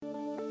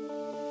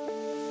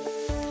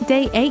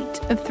Day 8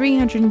 of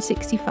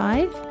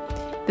 365,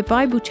 the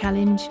Bible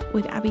Challenge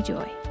with Abi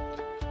Joy.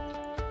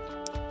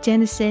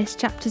 Genesis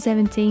chapter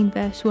 17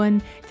 verse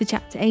 1 to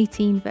chapter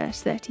 18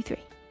 verse 33.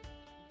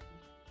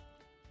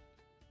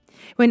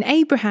 When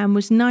Abraham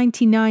was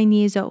 99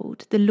 years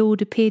old, the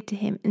Lord appeared to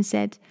him and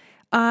said,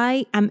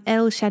 I am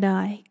El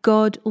Shaddai,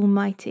 God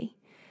Almighty.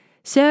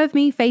 Serve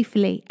me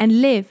faithfully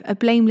and live a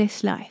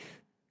blameless life.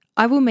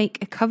 I will make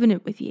a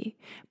covenant with you,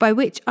 by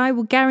which I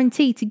will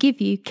guarantee to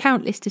give you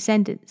countless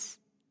descendants.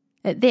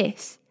 At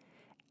this,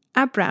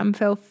 Abram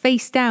fell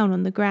face down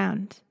on the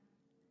ground.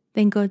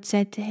 Then God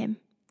said to him,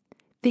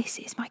 This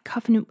is my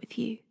covenant with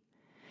you.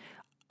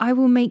 I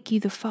will make you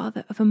the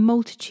father of a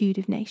multitude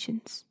of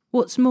nations.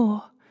 What's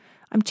more,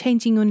 I'm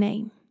changing your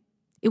name.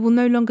 It will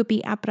no longer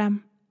be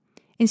Abram.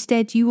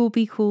 Instead, you will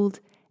be called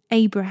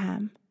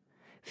Abraham,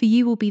 for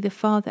you will be the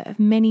father of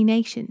many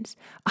nations.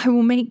 I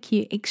will make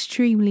you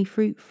extremely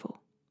fruitful.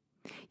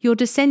 Your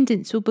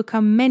descendants will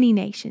become many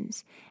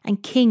nations,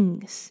 and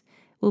kings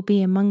will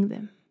be among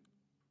them.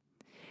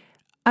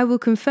 I will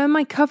confirm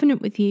my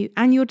covenant with you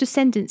and your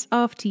descendants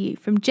after you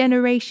from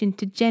generation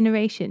to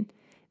generation.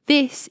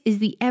 This is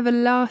the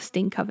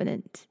everlasting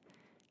covenant.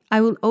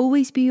 I will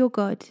always be your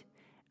God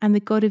and the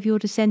God of your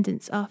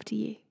descendants after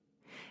you.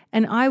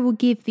 And I will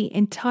give the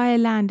entire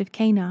land of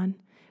Canaan,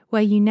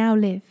 where you now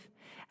live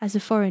as a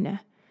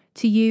foreigner,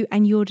 to you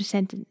and your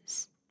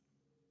descendants.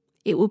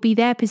 It will be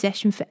their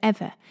possession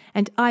forever,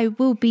 and I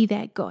will be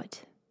their God.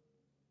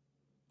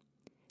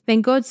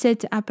 Then God said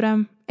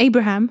to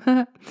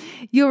Abraham,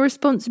 your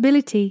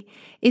responsibility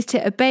is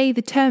to obey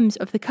the terms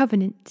of the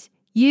covenant.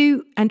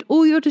 You and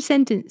all your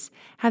descendants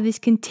have this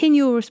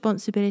continual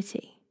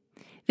responsibility.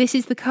 This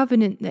is the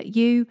covenant that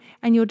you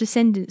and your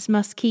descendants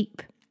must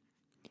keep.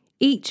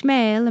 Each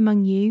male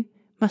among you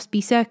must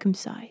be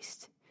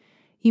circumcised.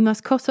 You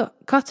must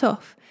cut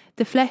off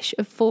the flesh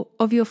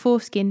of your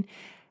foreskin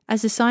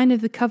as a sign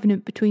of the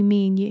covenant between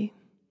me and you.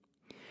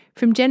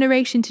 From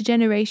generation to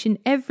generation,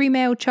 every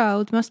male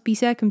child must be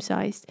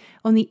circumcised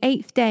on the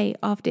 8th day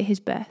after his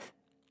birth.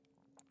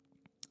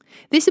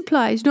 This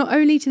applies not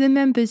only to the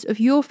members of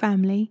your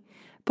family,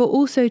 but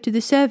also to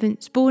the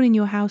servants born in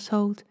your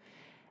household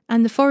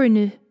and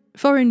the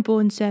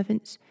foreign-born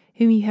servants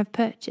whom you have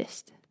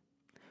purchased.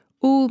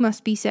 All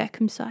must be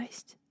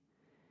circumcised.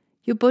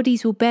 Your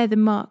bodies will bear the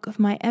mark of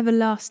my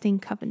everlasting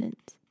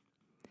covenant.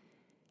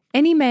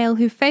 Any male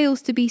who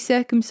fails to be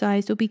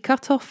circumcised will be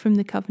cut off from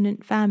the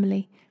covenant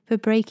family for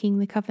breaking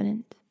the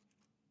covenant.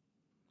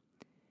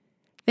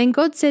 Then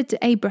God said to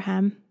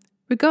Abraham,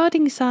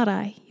 regarding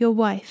Sarai, your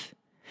wife,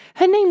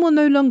 her name will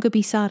no longer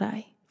be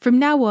Sarai. From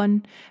now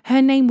on,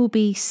 her name will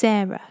be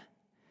Sarah.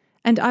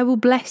 And I will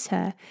bless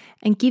her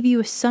and give you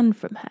a son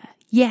from her.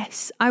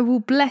 Yes, I will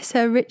bless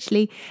her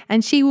richly,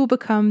 and she will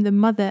become the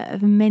mother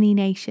of many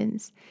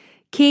nations.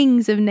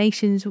 Kings of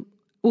nations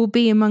will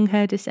be among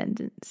her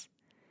descendants.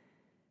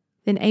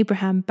 Then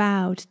Abraham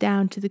bowed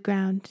down to the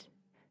ground,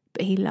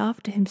 but he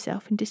laughed to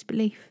himself in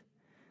disbelief.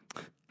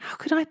 How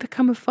could I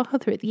become a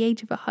father at the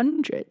age of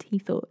 100, he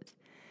thought.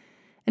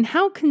 And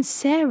how can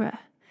Sarah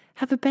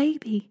have a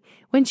baby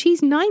when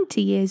she's 90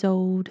 years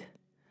old?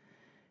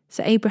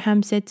 So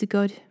Abraham said to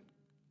God,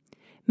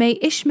 May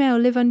Ishmael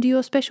live under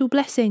your special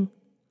blessing.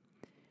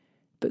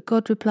 But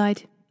God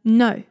replied,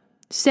 No,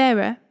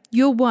 Sarah,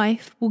 your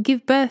wife, will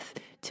give birth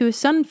to a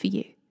son for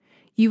you.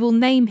 You will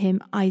name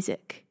him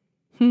Isaac.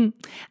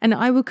 And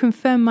I will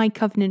confirm my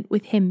covenant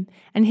with him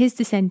and his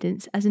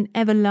descendants as an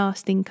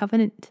everlasting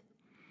covenant.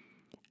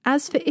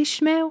 As for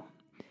Ishmael,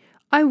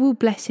 I will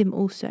bless him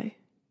also,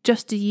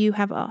 just as you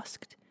have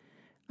asked.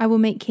 I will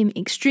make him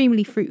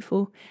extremely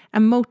fruitful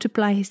and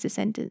multiply his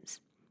descendants.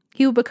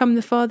 He will become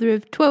the father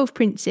of 12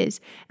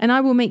 princes, and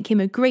I will make him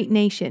a great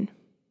nation.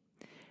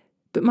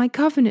 But my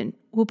covenant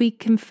will be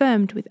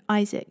confirmed with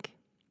Isaac,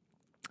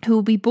 who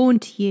will be born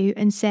to you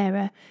and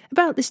Sarah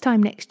about this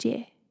time next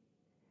year.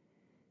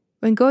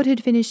 When God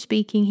had finished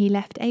speaking, he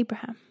left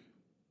Abraham.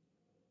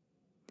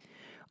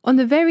 On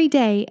the very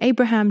day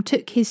Abraham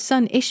took his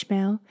son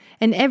Ishmael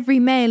and every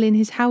male in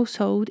his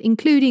household,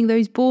 including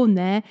those born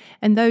there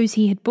and those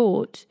he had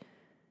bought,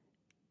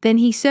 then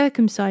he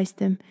circumcised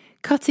them,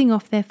 cutting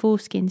off their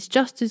foreskins,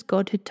 just as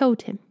God had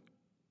told him.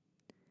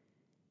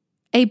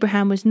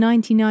 Abraham was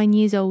 99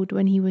 years old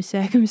when he was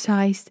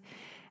circumcised,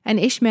 and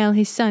Ishmael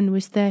his son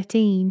was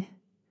 13.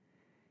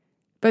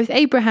 Both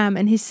Abraham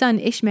and his son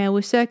Ishmael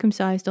were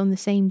circumcised on the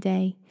same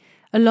day,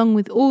 along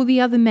with all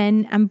the other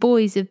men and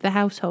boys of the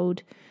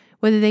household,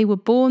 whether they were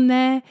born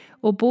there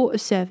or bought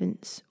as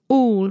servants.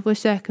 All were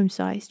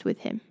circumcised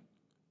with him.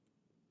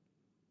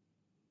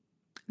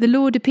 The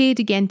Lord appeared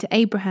again to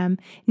Abraham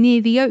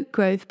near the oak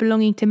grove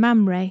belonging to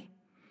Mamre.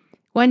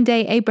 One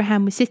day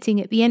Abraham was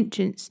sitting at the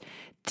entrance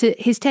to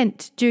his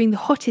tent during the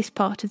hottest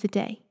part of the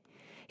day.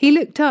 He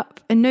looked up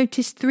and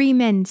noticed 3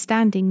 men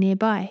standing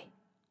nearby.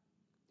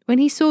 When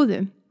he saw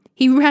them,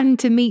 he ran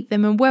to meet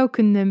them and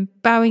welcomed them,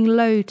 bowing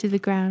low to the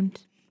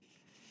ground.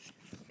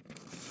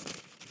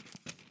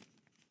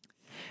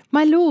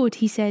 "My lord,"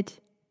 he said,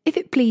 "if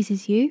it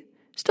pleases you,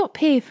 stop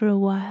here for a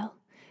while.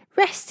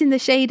 Rest in the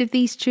shade of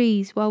these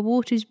trees while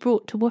water is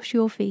brought to wash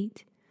your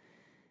feet.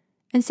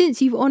 And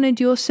since you've honoured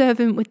your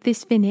servant with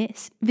this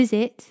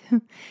visit,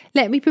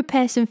 let me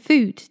prepare some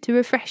food to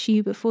refresh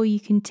you before you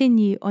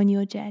continue on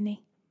your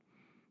journey."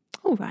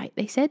 "All right,"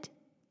 they said.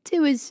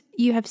 "Do as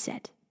you have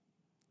said."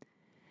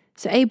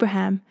 So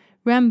Abraham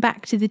ran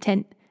back to the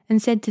tent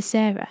and said to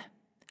Sarah,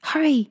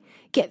 "Hurry,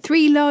 get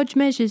 3 large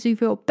measures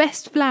of your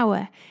best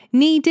flour,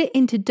 knead it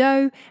into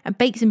dough, and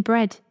bake some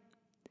bread."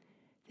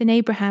 Then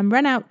Abraham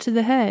ran out to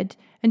the herd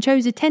and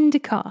chose a tender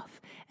calf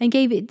and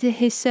gave it to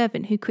his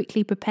servant, who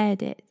quickly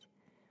prepared it.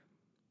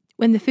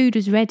 When the food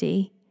was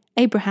ready,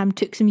 Abraham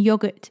took some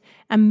yogurt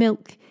and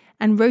milk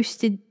and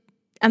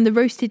the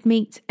roasted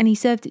meat, and he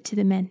served it to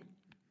the men.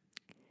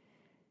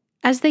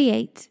 As they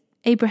ate,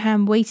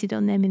 Abraham waited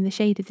on them in the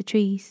shade of the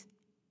trees.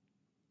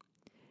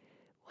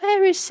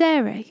 "Where is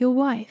Sarah, your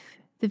wife?"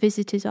 the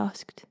visitors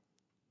asked.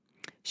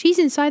 "She's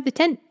inside the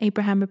tent,"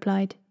 Abraham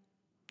replied.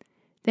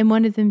 Then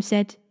one of them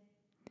said,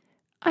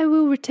 "I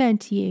will return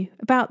to you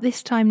about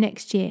this time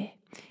next year,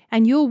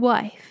 and your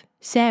wife,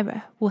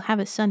 Sarah, will have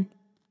a son."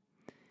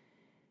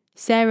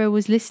 Sarah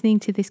was listening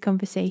to this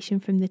conversation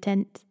from the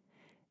tent.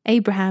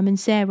 Abraham and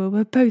Sarah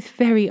were both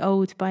very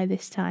old by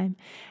this time,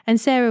 and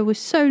Sarah was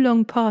so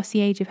long past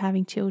the age of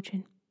having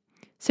children.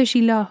 So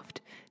she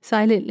laughed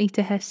silently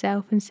to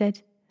herself and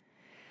said,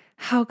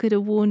 "How could a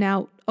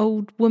worn-out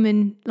old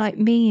woman like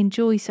me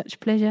enjoy such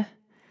pleasure,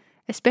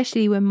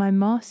 especially when my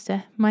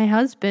master, my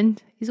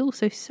husband, is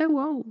also so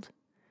old?"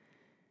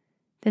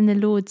 Then the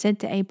Lord said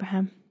to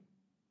Abraham,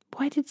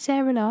 "Why did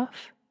Sarah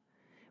laugh?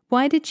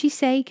 Why did she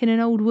say, 'Can an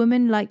old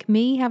woman like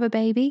me have a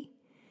baby?'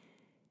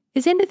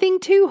 Is anything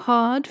too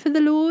hard for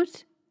the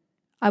Lord?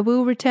 I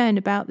will return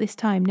about this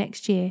time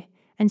next year,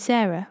 and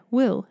Sarah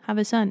will have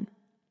a son."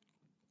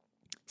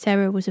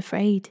 Sarah was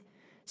afraid,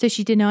 so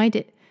she denied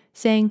it,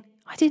 saying,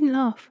 "I didn't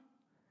laugh."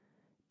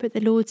 But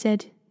the Lord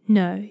said,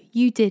 "No,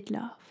 you did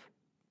laugh."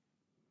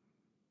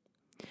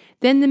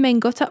 Then the men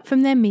got up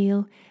from their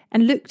meal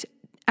and looked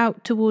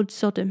out towards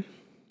Sodom.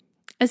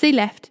 As they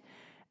left,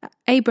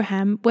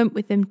 Abraham went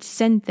with them to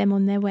send them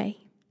on their way.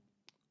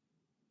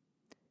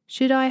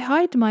 "Should I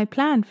hide my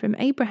plan from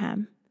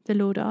Abraham?" the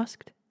Lord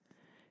asked.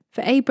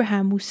 "For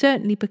Abraham will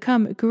certainly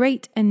become a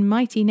great and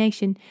mighty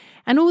nation,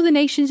 and all the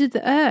nations of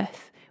the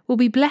earth will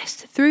be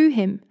blessed through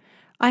him.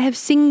 I have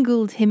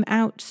singled him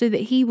out so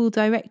that he will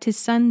direct his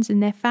sons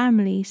and their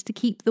families to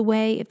keep the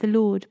way of the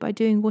Lord by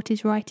doing what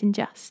is right and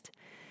just.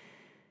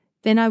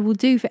 Then I will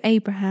do for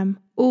Abraham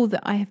all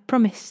that I have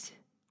promised."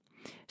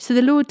 So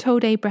the Lord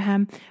told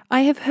Abraham,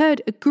 "I have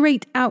heard a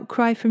great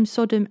outcry from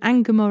Sodom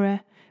and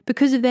Gomorrah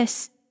because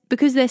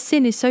their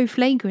sin is so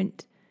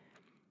flagrant.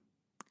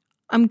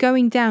 I'm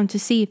going down to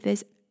see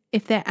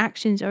if their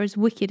actions are as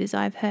wicked as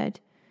I have heard.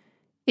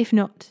 If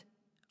not,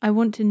 I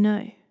want to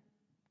know."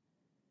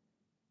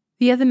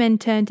 The other men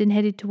turned and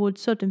headed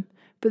towards Sodom,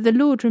 but the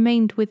Lord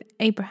remained with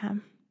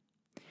Abraham.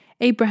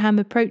 Abraham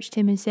approached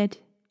him and said,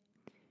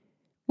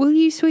 "Will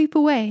you sweep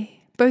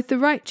away both the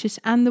righteous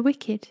and the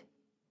wicked?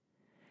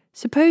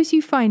 Suppose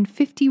you find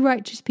 50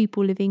 righteous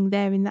people living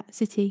there in that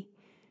city.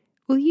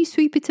 Will you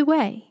sweep it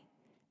away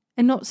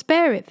and not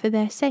spare it for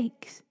their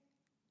sakes?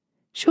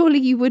 Surely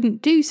you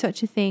wouldn't do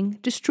such a thing,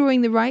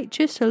 destroying the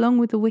righteous along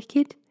with the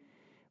wicked?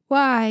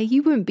 Why,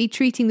 you wouldn't be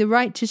treating the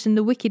righteous and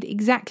the wicked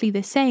exactly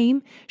the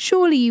same.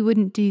 Surely you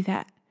wouldn't do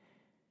that.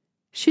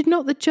 Should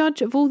not the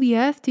judge of all the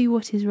earth do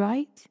what is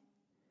right?"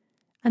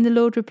 And the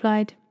Lord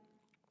replied,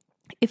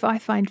 "If I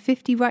find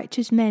 50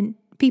 righteous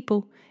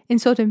people in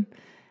Sodom,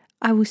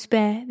 I will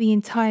spare the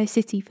entire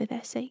city for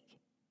their sake."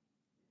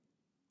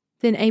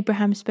 Then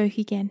Abraham spoke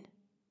again.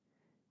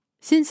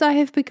 "Since I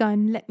have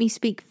begun, let me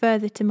speak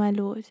further to my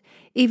Lord,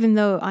 even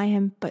though I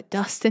am but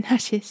dust and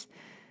ashes.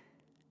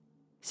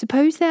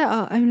 Suppose there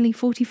are only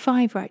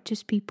 45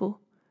 righteous people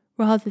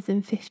rather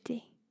than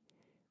 50.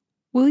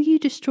 Will you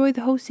destroy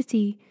the whole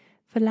city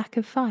for lack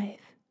of 5?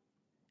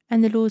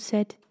 And the Lord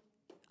said,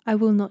 "I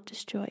will not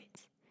destroy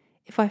it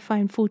if I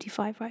find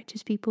 45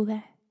 righteous people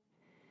there."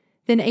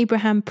 Then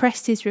Abraham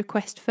pressed his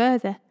request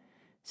further.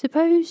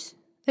 "Suppose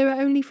there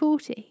are only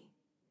 40?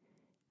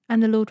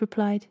 And the Lord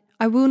replied,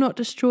 "I will not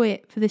destroy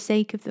it for the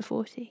sake of the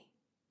 40.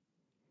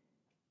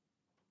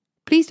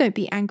 "Please don't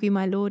be angry,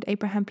 my Lord,"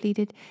 Abraham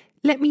pleaded.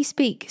 "Let me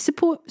speak.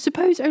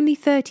 Suppose only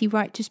 30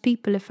 righteous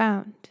people are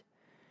found."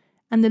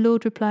 And the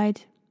Lord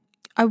replied,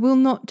 "I will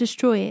not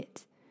destroy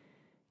it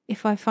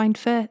if I find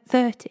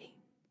 30.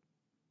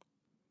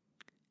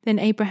 Then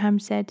Abraham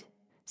said,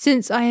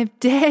 "Since I have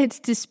dared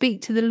to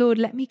speak to the Lord,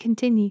 let me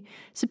continue.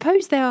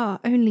 Suppose there are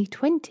only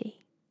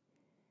 20.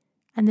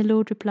 And the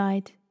Lord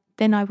replied,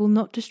 "Then I will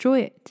not destroy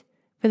it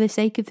for the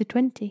sake of the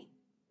 20.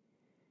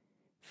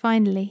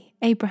 Finally,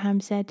 Abraham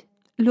said,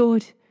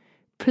 "Lord,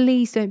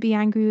 please don't be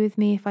angry with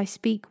me if I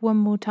speak one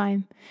more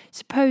time.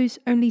 Suppose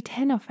only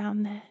 10 are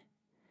found there."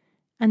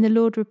 And the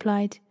Lord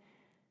replied,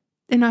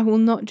 "Then I will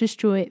not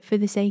destroy it for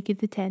the sake of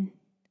the 10.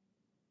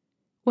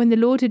 When the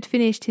Lord had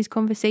finished his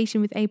conversation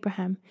with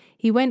Abraham,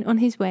 he went on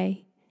his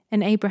way,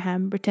 and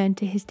Abraham returned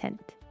to his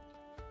tent.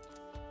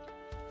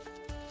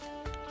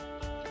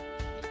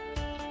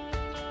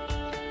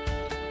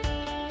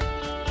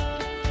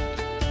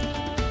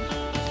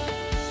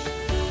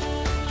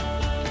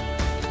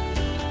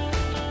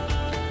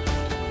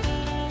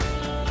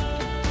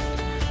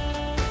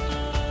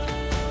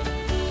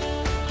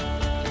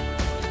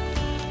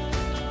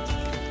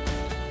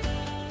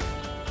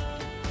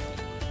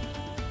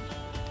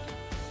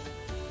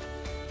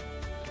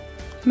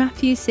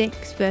 Matthew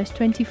 6 verse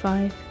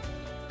 25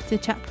 to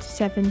chapter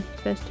 7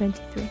 verse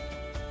 23.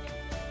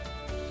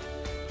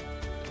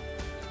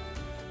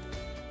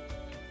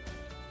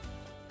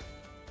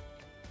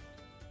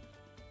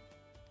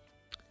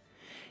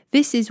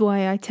 This is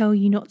why I tell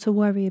you not to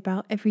worry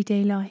about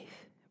everyday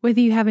life, whether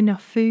you have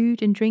enough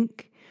food and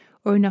drink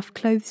or enough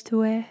clothes to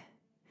wear.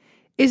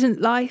 Isn't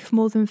life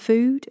more than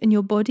food and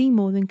your body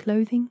more than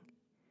clothing?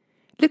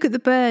 Look at the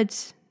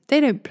birds. They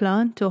don't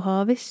plant or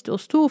harvest or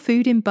store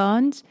food in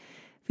barns,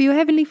 for your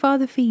heavenly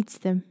Father feeds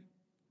them.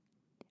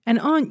 And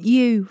aren't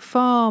you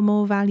far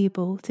more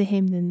valuable to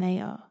him than they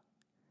are?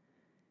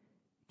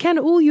 Can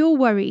all your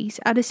worries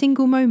add a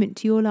single moment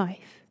to your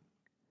life?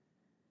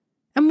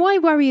 And why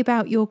worry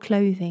about your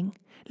clothing?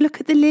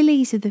 Look at the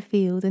lilies of the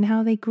field and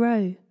how they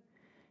grow.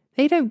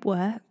 They don't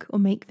work or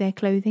make their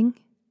clothing.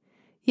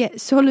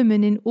 Yet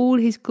Solomon in all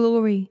his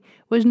glory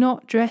was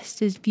not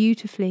dressed as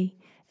beautifully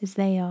as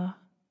they are.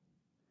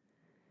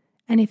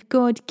 And if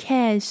God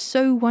cares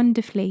so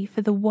wonderfully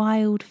for the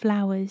wild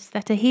flowers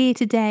that are here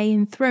today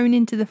and thrown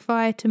into the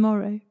fire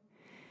tomorrow,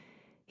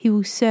 he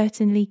will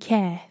certainly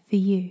care for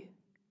you.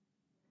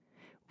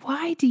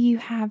 Why do you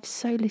have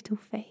so little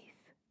faith?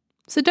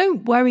 So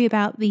don't worry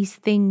about these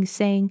things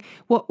saying,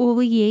 what will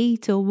we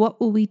eat or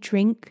what will we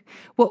drink?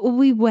 What will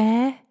we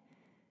wear?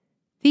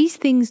 These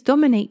things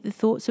dominate the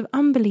thoughts of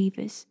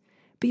unbelievers,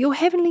 but your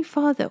heavenly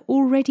Father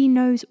already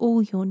knows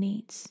all your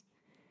needs.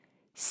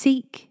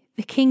 Seek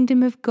the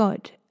kingdom of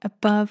God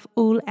above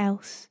all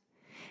else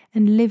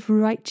and live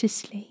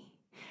righteously,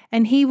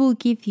 and he will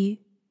give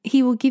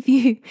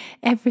you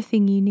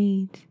everything you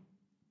need.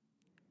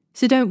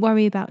 So don't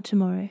worry about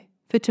tomorrow,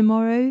 for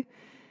tomorrow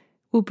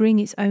will bring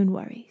its own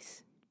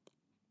worries.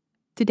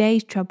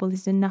 Today's trouble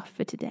is enough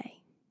for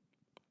today.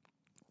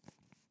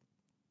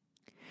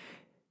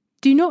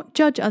 Do not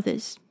judge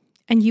others,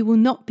 and you will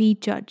not be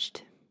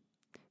judged,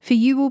 for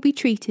you will be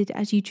treated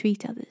as you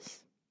treat others.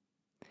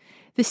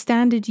 The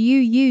standard you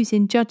use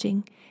in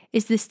judging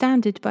is the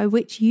standard by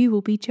which you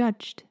will be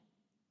judged.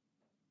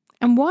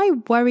 And why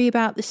worry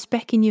about the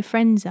speck in your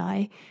friend's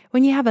eye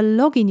when you have a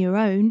log in your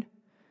own?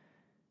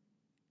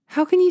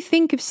 How can you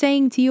think of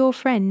saying to your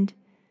friend,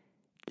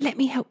 "Let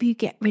me help you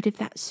get rid of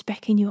that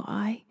speck in your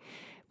eye,"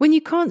 when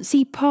you can't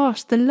see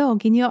past the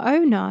log in your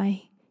own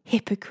eye?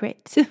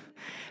 Hypocrite.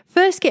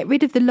 First get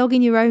rid of the log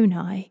in your own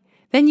eye,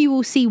 then you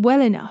will see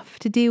well enough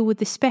to deal with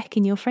the speck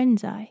in your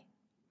friend's eye.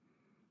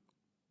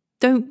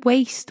 Don't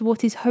waste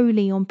what is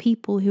holy on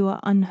people who are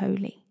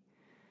unholy.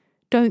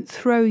 Don't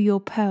throw your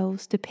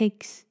pearls to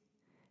pigs.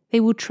 They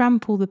will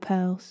trample the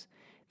pearls,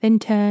 then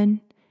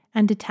turn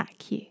and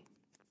attack you.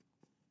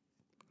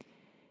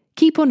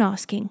 Keep on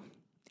asking,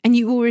 and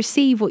you will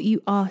receive what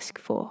you ask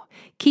for.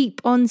 Keep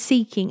on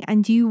seeking,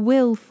 and you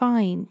will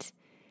find.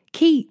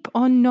 Keep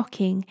on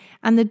knocking,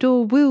 and the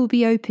door will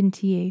be open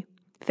to you.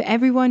 For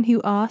everyone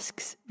who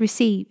asks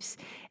receives,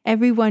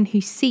 everyone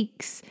who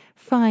seeks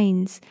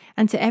finds,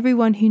 and to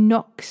everyone who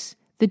knocks,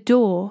 the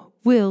door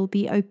will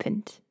be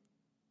opened.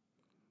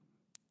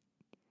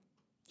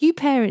 You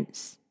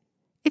parents,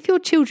 if your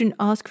children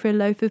ask for a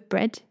loaf of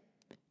bread,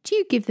 do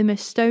you give them a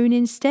stone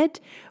instead?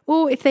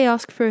 Or if they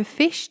ask for a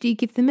fish, do you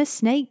give them a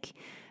snake?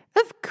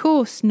 Of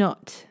course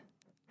not.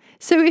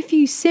 So if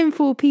you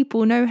sinful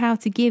people know how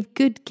to give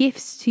good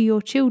gifts to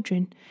your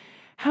children,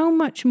 how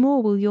much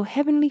more will your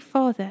heavenly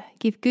Father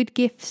give good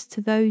gifts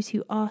to those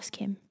who ask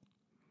him?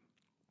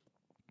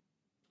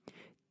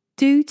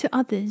 Do to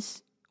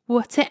others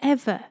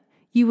whatever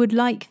you would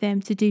like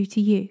them to do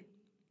to you.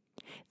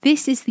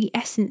 This is the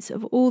essence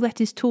of all that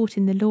is taught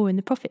in the law and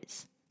the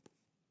prophets.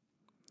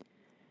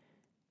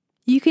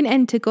 You can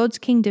enter God's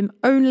kingdom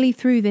only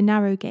through the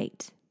narrow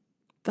gate.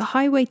 The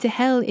highway to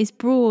hell is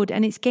broad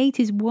and its gate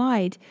is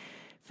wide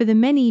for the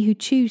many who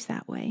choose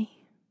that way.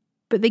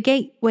 But the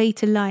gateway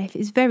to life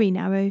is very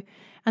narrow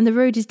and the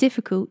road is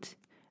difficult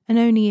and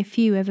only a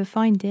few ever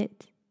find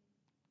it.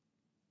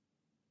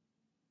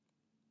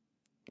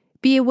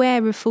 Be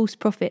aware of false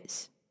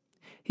prophets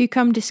who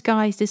come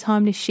disguised as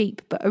harmless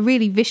sheep but are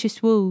really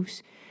vicious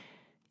wolves.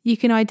 You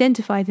can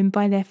identify them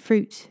by their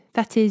fruit,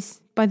 that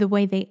is, by the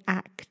way they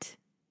act.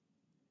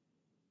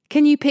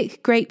 Can you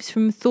pick grapes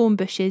from thorn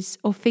bushes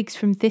or figs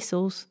from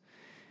thistles?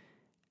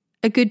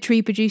 A good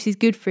tree produces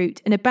good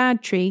fruit, and a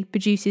bad tree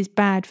produces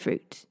bad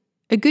fruit.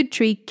 A good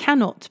tree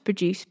cannot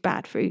produce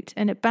bad fruit,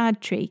 and a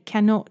bad tree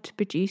cannot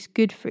produce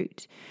good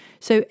fruit.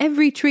 So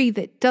every tree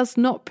that does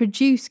not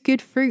produce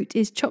good fruit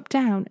is chopped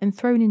down and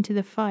thrown into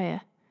the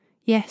fire.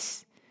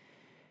 Yes,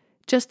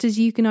 just as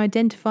you can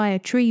identify a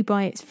tree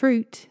by its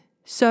fruit,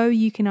 so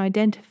you can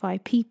identify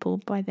people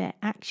by their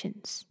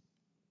actions.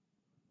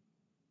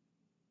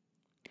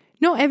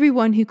 Not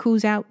everyone who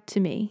calls out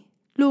to me,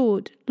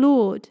 "Lord,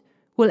 Lord,"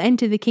 will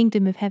enter the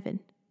kingdom of heaven.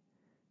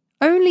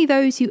 Only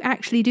those who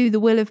actually do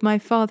the will of my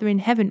Father in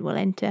heaven will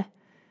enter.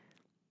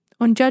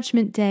 On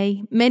Judgment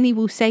Day, many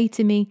will say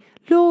to me,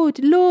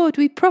 "Lord, Lord,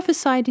 we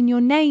prophesied in your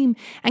name,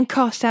 and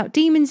cast out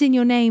demons in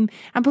your name,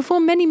 and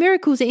performed many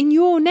miracles in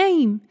your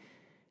name."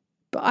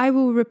 But I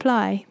will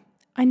reply,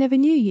 "I never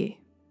knew you.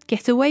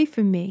 Get away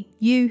from me,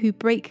 you who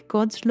break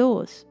God's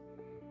laws.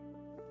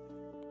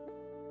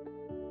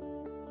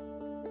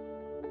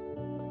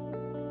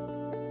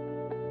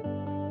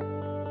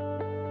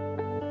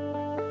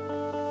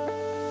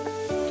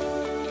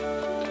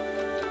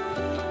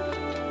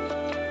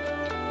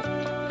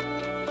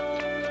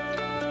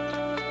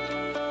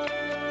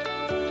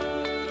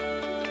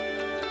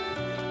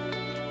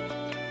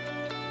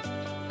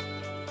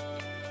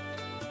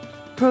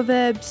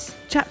 Proverbs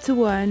chapter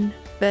 1,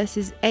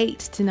 verses 8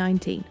 to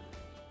 19.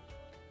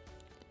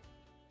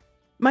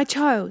 My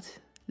child,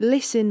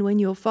 listen when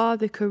your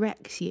father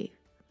corrects you.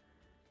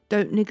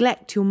 Don't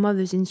neglect your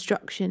mother's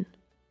instruction.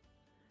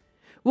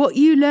 What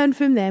you learn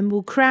from them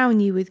will crown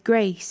you with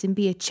grace and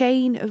be a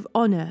chain of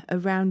honour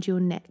around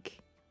your neck.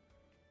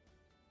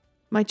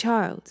 My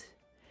child,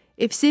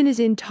 if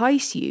sinners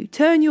entice you,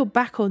 turn your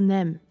back on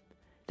them.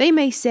 They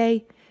may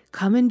say,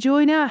 "Come and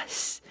join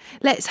us.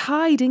 Let's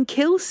hide and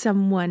kill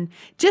someone.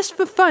 Just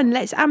for fun,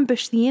 let's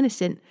ambush the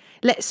innocent.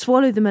 Let's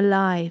swallow them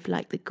alive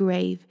like the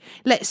grave.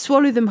 Let's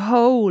swallow them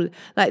whole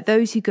like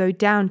those who go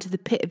down to the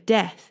pit of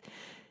death.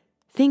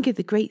 Think of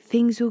the great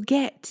things we'll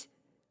get.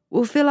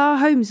 We'll fill our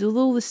homes with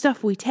all the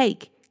stuff we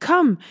take.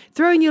 Come,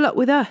 throw in your lot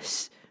with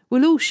us.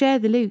 We'll all share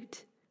the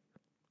loot."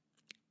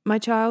 My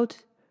child,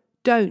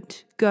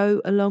 don't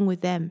go along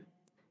with them.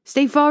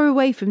 Stay far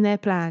away from their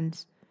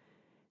plans.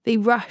 They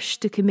rush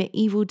to commit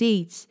evil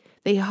deeds.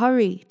 They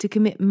hurry to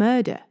commit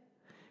murder.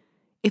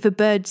 If a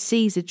bird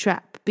sees a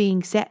trap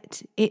being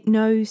set, it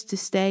knows to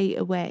stay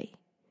away.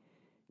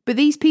 But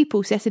these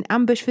people set an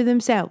ambush for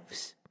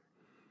themselves.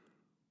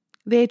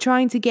 They are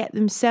trying to get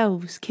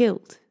themselves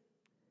killed.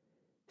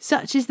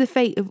 Such is the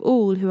fate of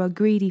all who are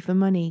greedy for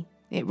money.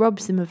 It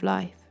robs them of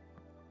life.